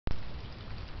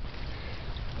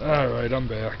Alright, I'm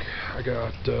back. I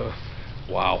got,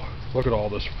 wow, look at all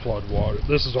this flood water.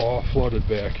 This is all flooded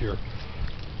back here.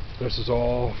 This is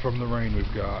all from the rain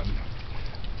we've gotten.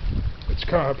 It's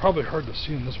kind of probably hard to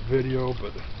see in this video,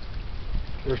 but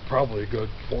there's probably a good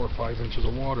 4 or 5 inches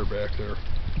of water back there.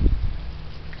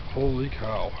 Holy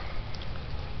cow.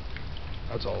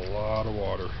 That's a lot of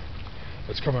water.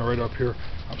 It's coming right up here.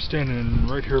 I'm standing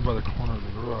right here by the corner of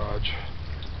the garage,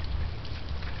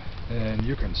 and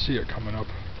you can see it coming up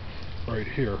right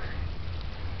here.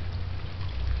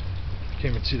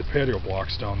 Can't even see the patio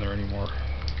blocks down there anymore.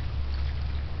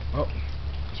 Well,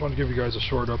 just want to give you guys a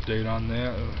short update on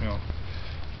that.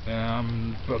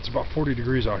 But it's about 40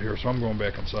 degrees out here, so I'm going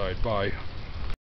back inside. Bye.